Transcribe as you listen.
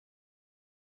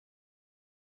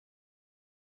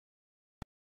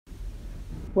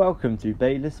Welcome to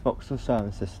Baylis Vauxhall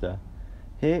Sound Sister.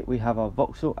 Here we have our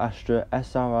Vauxhall Astra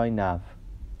SRI nav.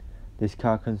 This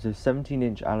car comes with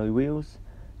 17-inch alloy wheels.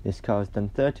 This car has done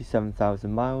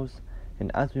 37,000 miles,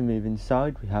 and as we move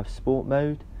inside we have sport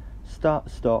mode,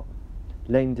 start stop,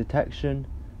 lane detection,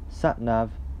 sat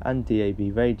nav and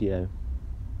DAB radio.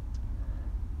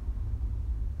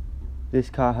 This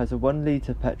car has a 1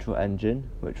 litre petrol engine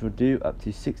which will do up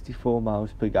to 64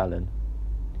 miles per gallon.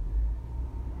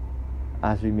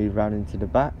 As we move round into the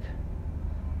back,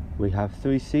 we have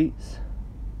 3 seats,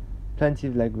 plenty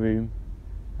of leg room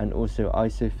and also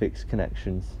ISOFIX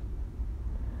connections.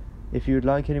 If you would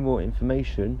like any more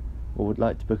information or would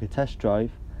like to book a test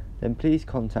drive, then please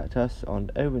contact us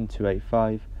on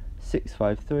 01285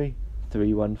 653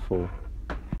 314.